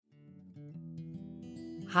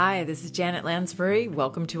Hi, this is Janet Lansbury.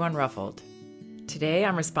 Welcome to Unruffled. Today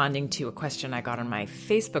I'm responding to a question I got on my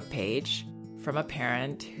Facebook page from a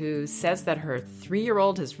parent who says that her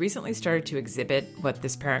 3-year-old has recently started to exhibit what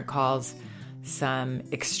this parent calls some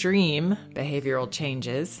extreme behavioral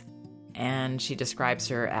changes, and she describes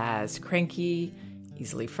her as cranky,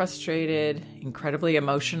 easily frustrated, incredibly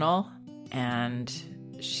emotional, and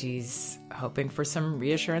she's hoping for some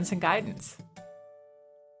reassurance and guidance.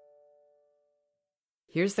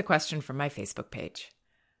 Here's the question from my Facebook page.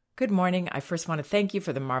 Good morning. I first want to thank you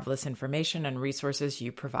for the marvelous information and resources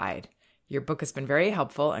you provide. Your book has been very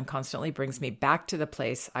helpful and constantly brings me back to the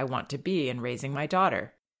place I want to be in raising my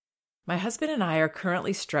daughter. My husband and I are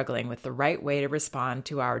currently struggling with the right way to respond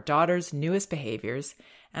to our daughter's newest behaviors,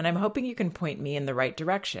 and I'm hoping you can point me in the right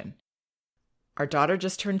direction. Our daughter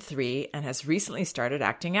just turned 3 and has recently started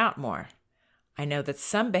acting out more. I know that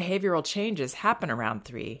some behavioral changes happen around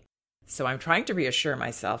 3, so I'm trying to reassure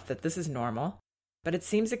myself that this is normal, but it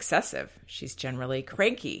seems excessive. She's generally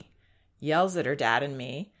cranky, yells at her dad and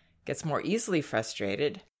me, gets more easily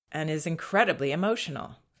frustrated, and is incredibly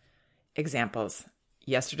emotional. Examples.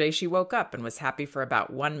 Yesterday she woke up and was happy for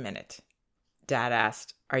about 1 minute. Dad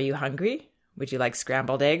asked, "Are you hungry? Would you like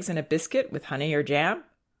scrambled eggs and a biscuit with honey or jam?"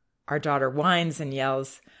 Our daughter whines and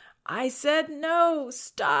yells, "I said no,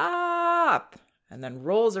 stop!" and then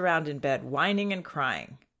rolls around in bed whining and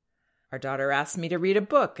crying. Our daughter asks me to read a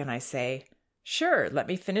book, and I say, "Sure, let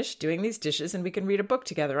me finish doing these dishes and we can read a book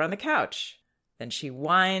together on the couch." Then she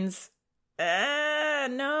whines,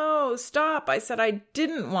 "No, stop, I said I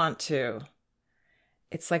didn't want to."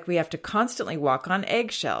 It's like we have to constantly walk on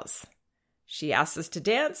eggshells. She asks us to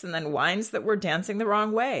dance and then whines that we're dancing the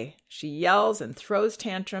wrong way. She yells and throws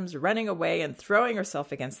tantrums, running away and throwing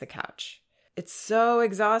herself against the couch. It's so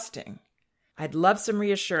exhausting. I'd love some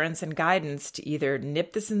reassurance and guidance to either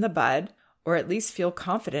nip this in the bud or at least feel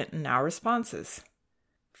confident in our responses.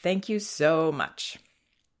 Thank you so much.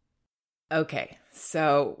 Okay,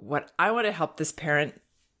 so what I want to help this parent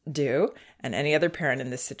do, and any other parent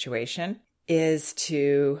in this situation, is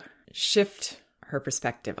to shift her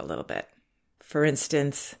perspective a little bit. For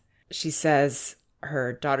instance, she says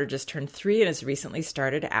her daughter just turned 3 and has recently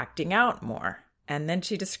started acting out more. And then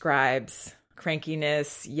she describes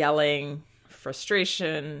crankiness, yelling,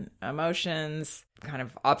 frustration, emotions, kind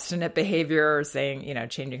of obstinate behavior, saying,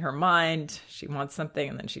 changing her mind. She wants something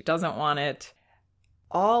and then she doesn't want it.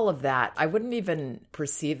 All of that, I wouldn't even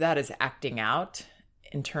perceive that as acting out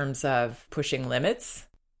in terms of pushing limits,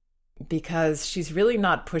 because she's really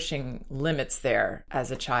not pushing limits there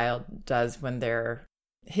as a child does when they're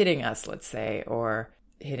hitting us, let's say, or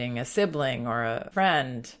hitting a sibling or a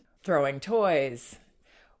friend, throwing toys.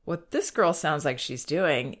 What this girl sounds like she's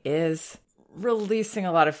doing is releasing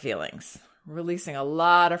a lot of feelings, releasing a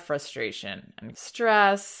lot of frustration and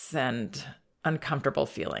stress and uncomfortable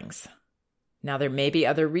feelings. Now, there may be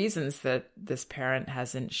other reasons that this parent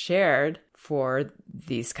hasn't shared for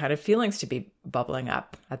these kind of feelings to be bubbling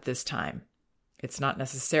up at this time. It's not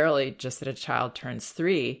necessarily just that a child turns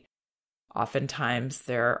 3. Oftentimes,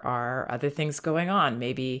 there are other things going on.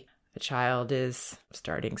 Maybe a child is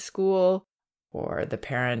starting school, or the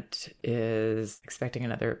parent is expecting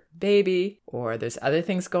another baby, or there's other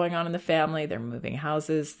things going on in the family. They're moving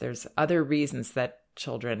houses. There's other reasons that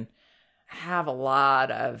children have a lot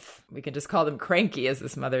of, we can just call them cranky, as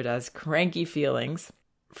this mother does, cranky feelings,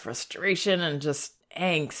 frustration, and just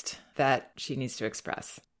angst that she needs to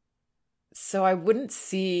express. So I wouldn't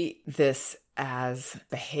see this as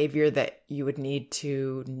behavior that you would need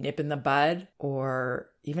to nip in the bud or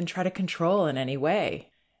even try to control in any way.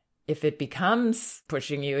 If it becomes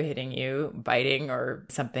pushing you, hitting you, biting, or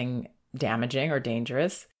something damaging or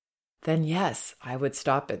dangerous, then yes, I would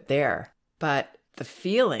stop it there. But the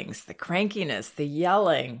feelings, the crankiness, the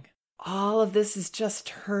yelling, all of this is just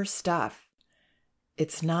her stuff.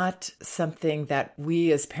 It's not something that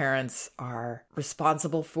we as parents are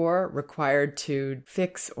responsible for, required to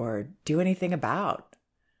fix or do anything about.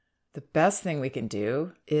 The best thing we can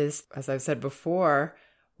do is, as I've said before,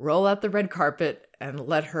 roll out the red carpet and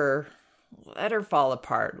let her fall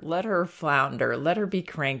apart, let her flounder, let her be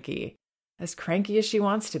cranky as she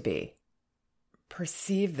wants to be.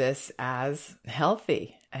 Perceive this as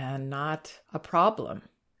healthy and not a problem.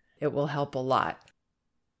 It will help a lot.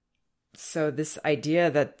 So this idea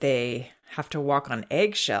that they have to walk on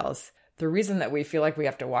eggshells, the reason that we feel like we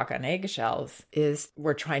have to walk on eggshells is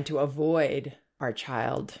we're trying to avoid our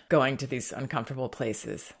child going to these uncomfortable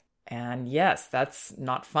places. And yes, that's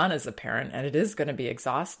not fun as a parent, and it is going to be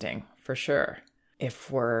exhausting for sure.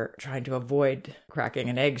 If we're trying to avoid cracking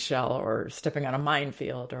an eggshell or stepping on a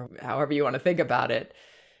minefield or however you want to think about it,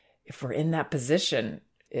 if we're in that position,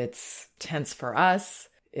 It's tense for us.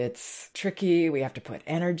 It's tricky. We have to put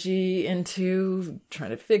energy into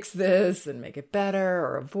trying to fix this and make it better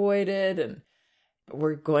or avoid it. And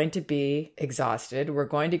we're going to be exhausted. We're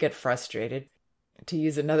going to get frustrated. To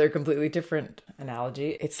use another completely different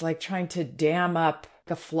analogy, it's like trying to dam up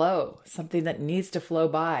a flow, something that needs to flow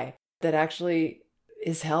by that actually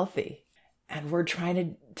is healthy. And we're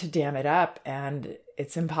trying to dam it up, and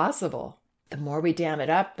it's impossible. The more we dam it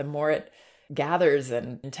up, the more it gathers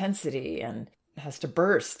in intensity and has to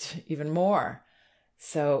burst even more.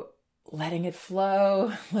 So letting it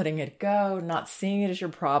flow, letting it go, not seeing it as your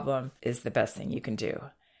problem is the best thing you can do.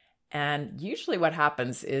 And usually what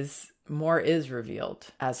happens is more is revealed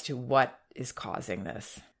as to what is causing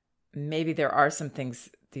this. Maybe there are some things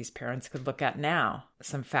these parents could look at now,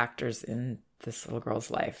 some factors in this little girl's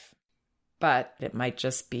life. But it might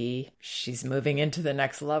just be she's moving into the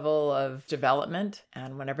next level of development.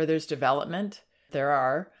 And whenever there's development, there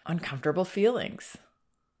are uncomfortable feelings.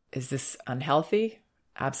 Is this unhealthy?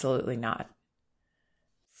 Absolutely not.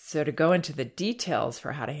 So to go into the details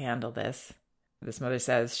for how to handle this mother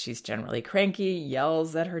says she's generally cranky,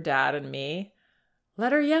 yells at her dad and me.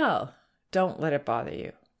 Let her yell. Don't let it bother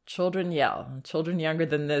you. Children yell. Children younger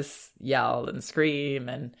than this yell and scream,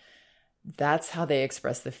 and that's how they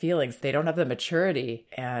express the feelings. They don't have the maturity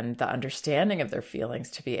and the understanding of their feelings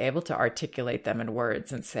to be able to articulate them in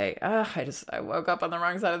words and say, I woke up on the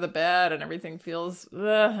wrong side of the bed and everything feels,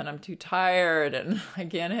 and I'm too tired and I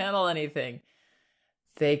can't handle anything.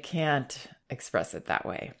 They can't express it that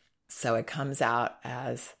way. So it comes out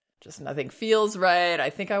as just nothing feels right. I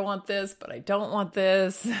think I want this, but I don't want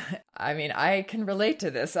this. I mean, I can relate to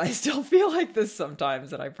this. I still feel like this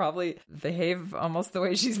sometimes, and I probably behave almost the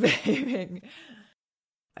way she's behaving.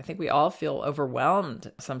 I think we all feel overwhelmed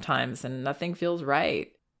sometimes, and nothing feels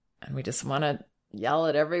right. And we just want to yell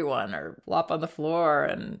at everyone or flop on the floor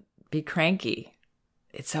and be cranky.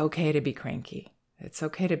 It's okay to be cranky. It's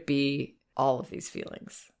okay to be all of these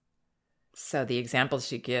feelings. So the examples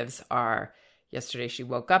she gives are, yesterday she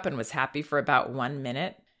woke up and was happy for about 1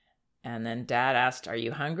 minute. And then dad asked, are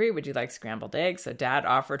you hungry? Would you like scrambled eggs? So dad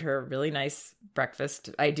offered her really nice breakfast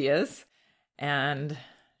ideas. And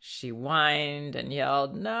she whined and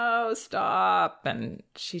yelled, no, stop. And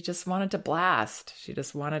she just wanted to blast. She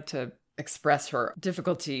just wanted to express her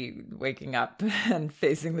difficulty waking up and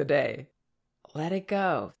facing the day. Let it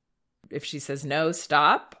go. If she says, no,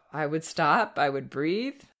 stop, I would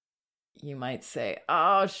breathe. You might say,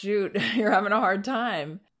 oh, shoot, you're having a hard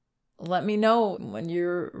time. Let me know when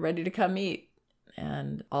you're ready to come eat,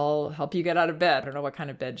 and I'll help you get out of bed. I don't know what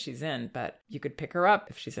kind of bed she's in, but you could pick her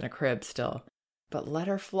up if she's in a crib still. But let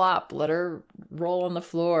her flop, let her roll on the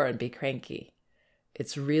floor and be cranky.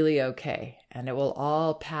 It's really okay, and it will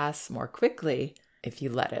all pass more quickly if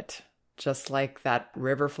you let it, just like that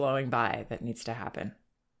river flowing by that needs to happen.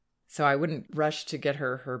 So I wouldn't rush to get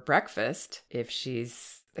her breakfast if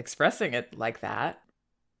she's expressing it like that.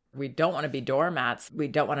 We don't want to be doormats. We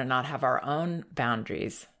don't want to not have our own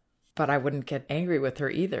boundaries. But I wouldn't get angry with her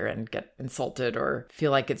either and get insulted or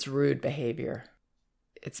feel like it's rude behavior.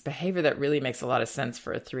 It's behavior that really makes a lot of sense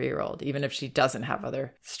for a 3-year-old, even if she doesn't have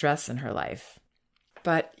other stress in her life.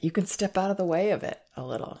 But you can step out of the way of it a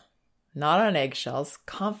little. Not on eggshells,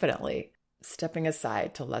 confidently, stepping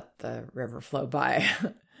aside to let the river flow by.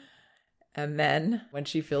 And then when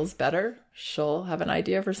she feels better, she'll have an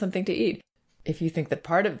idea for something to eat. If you think that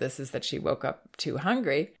part of this is that she woke up too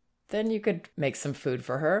hungry, then you could make some food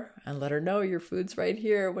for her and let her know your food's right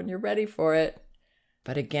here when you're ready for it.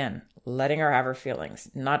 But again, letting her have her feelings,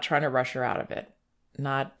 not trying to rush her out of it,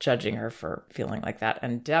 not judging her for feeling like that,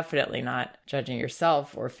 and definitely not judging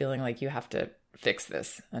yourself or feeling like you have to fix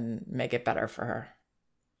this and make it better for her.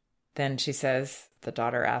 Then she says the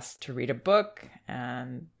daughter asked to read a book,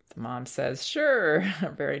 and the mom says, sure,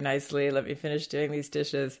 very nicely, let me finish doing these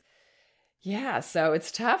dishes. Yeah, so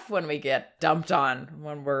it's tough when we get dumped on,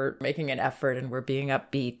 when we're making an effort and we're being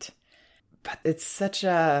upbeat. But it's such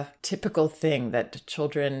a typical thing that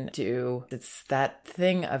children do. It's that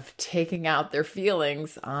thing of taking out their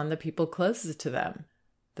feelings on the people closest to them,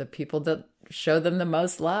 the people that show them the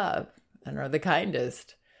most love and are the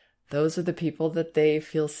kindest. Those are the people that they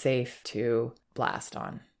feel safe to blast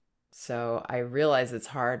on. So I realize it's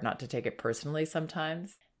hard not to take it personally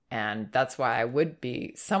sometimes. And that's why I would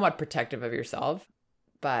be somewhat protective of yourself.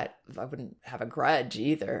 But I wouldn't have a grudge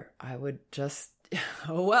either. I would just,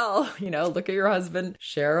 look at your husband,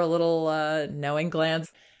 share a little knowing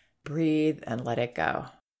glance, breathe and let it go.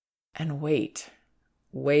 And wait.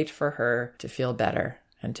 Wait for her to feel better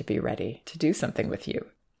and to be ready to do something with you.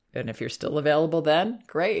 And if you're still available then,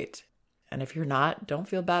 great. And if you're not, don't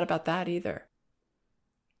feel bad about that either.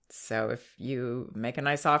 So if you make a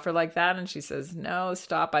nice offer like that and she says, no,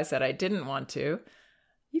 stop, I said I didn't want to,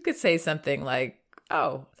 you could say something like,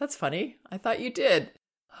 oh, that's funny. I thought you did.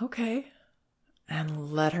 Okay.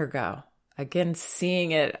 And let her go. Again,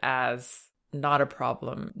 seeing it as not a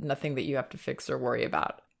problem, nothing that you have to fix or worry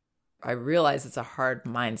about. I realize it's a hard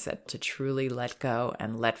mindset to truly let go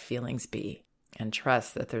and let feelings be and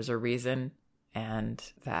trust that there's a reason and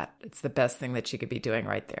that it's the best thing that she could be doing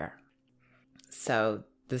right there. So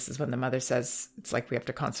this is when the mother says, it's like we have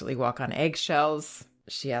to constantly walk on eggshells.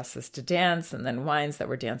 She asks us to dance and then whines that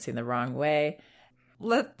we're dancing the wrong way.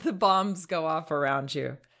 Let the bombs go off around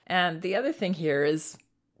you. And the other thing here is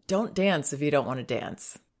don't dance if you don't want to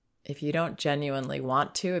dance. If you don't genuinely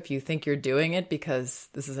want to, if you think you're doing it because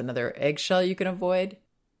this is another eggshell you can avoid,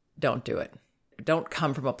 don't do it. Don't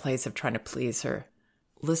come from a place of trying to please her.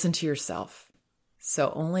 Listen to yourself.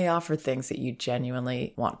 So only offer things that you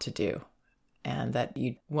genuinely want to do and that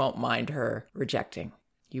you won't mind her rejecting.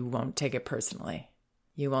 You won't take it personally.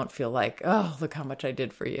 You won't feel like, oh, look how much I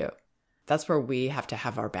did for you. That's where we have to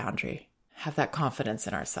have our boundary, have that confidence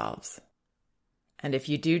in ourselves. And if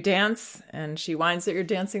you do dance and she whines that you're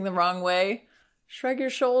dancing the wrong way, shrug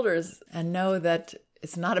your shoulders and know that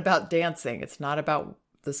it's not about dancing. It's not about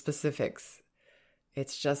the specifics.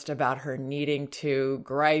 It's just about her needing to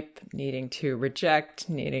gripe, needing to reject,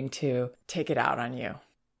 needing to take it out on you.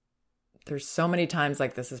 There's so many times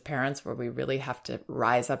like this as parents where we really have to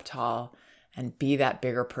rise up tall and be that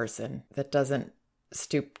bigger person that doesn't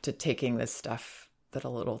stoop to taking this stuff that a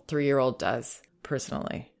little 3-year-old does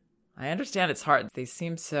personally. I understand it's hard. They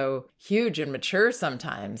seem so huge and mature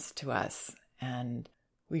sometimes to us. And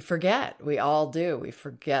we forget. We all do. We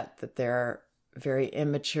forget that they're very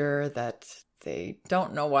immature, that they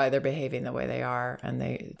don't know why they're behaving the way they are. And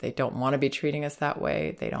they don't want to be treating us that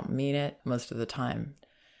way. They don't mean it most of the time.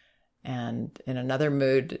 And in another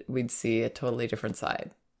mood, we'd see a totally different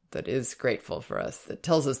side that is grateful for us, that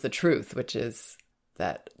tells us the truth, which is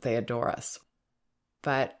that they adore us.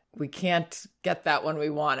 But we can't get that when we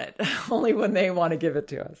want it, only when they want to give it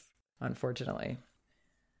to us, unfortunately.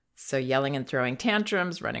 So yelling and throwing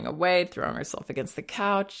tantrums, running away, throwing herself against the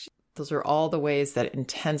couch, those are all the ways that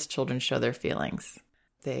intense children show their feelings.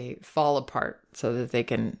 They fall apart so that they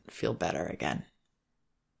can feel better again.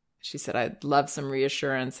 She said, I'd love some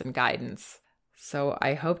reassurance and guidance. So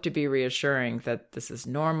I hope to be reassuring that this is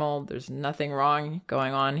normal. There's nothing wrong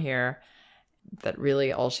going on here. That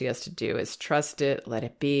really all she has to do is trust it, let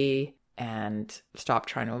it be, and stop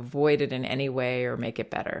trying to avoid it in any way or make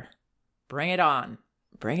it better. Bring it on.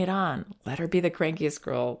 Bring it on. Let her be the crankiest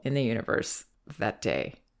girl in the universe that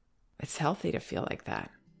day. It's healthy to feel like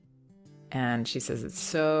that. And she says it's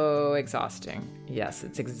so exhausting. Yes,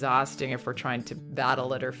 it's exhausting if we're trying to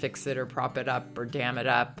battle it or fix it or prop it up or dam it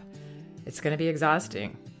up. It's going to be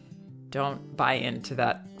exhausting. Don't buy into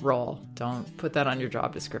that role. Don't put that on your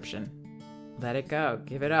job description. Let it go.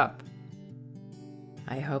 Give it up.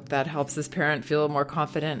 I hope that helps this parent feel more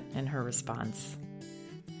confident in her response.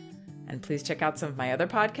 And please check out some of my other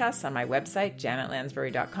podcasts on my website,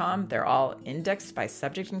 janetlansbury.com. They're all indexed by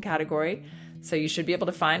subject and category, so you should be able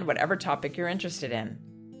to find whatever topic you're interested in.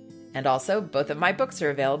 And also, both of my books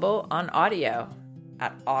are available on audio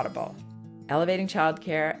at Audible. Elevating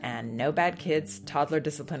Childcare and No Bad Kids, Toddler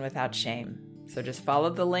Discipline Without Shame. So just follow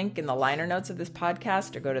the link in the liner notes of this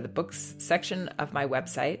podcast or go to the books section of my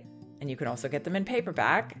website. And you can also get them in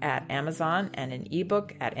paperback at Amazon and in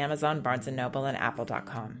ebook at Amazon, Barnes & Noble, and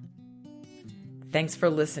Apple.com. Thanks for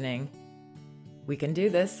listening. We can do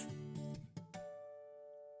this.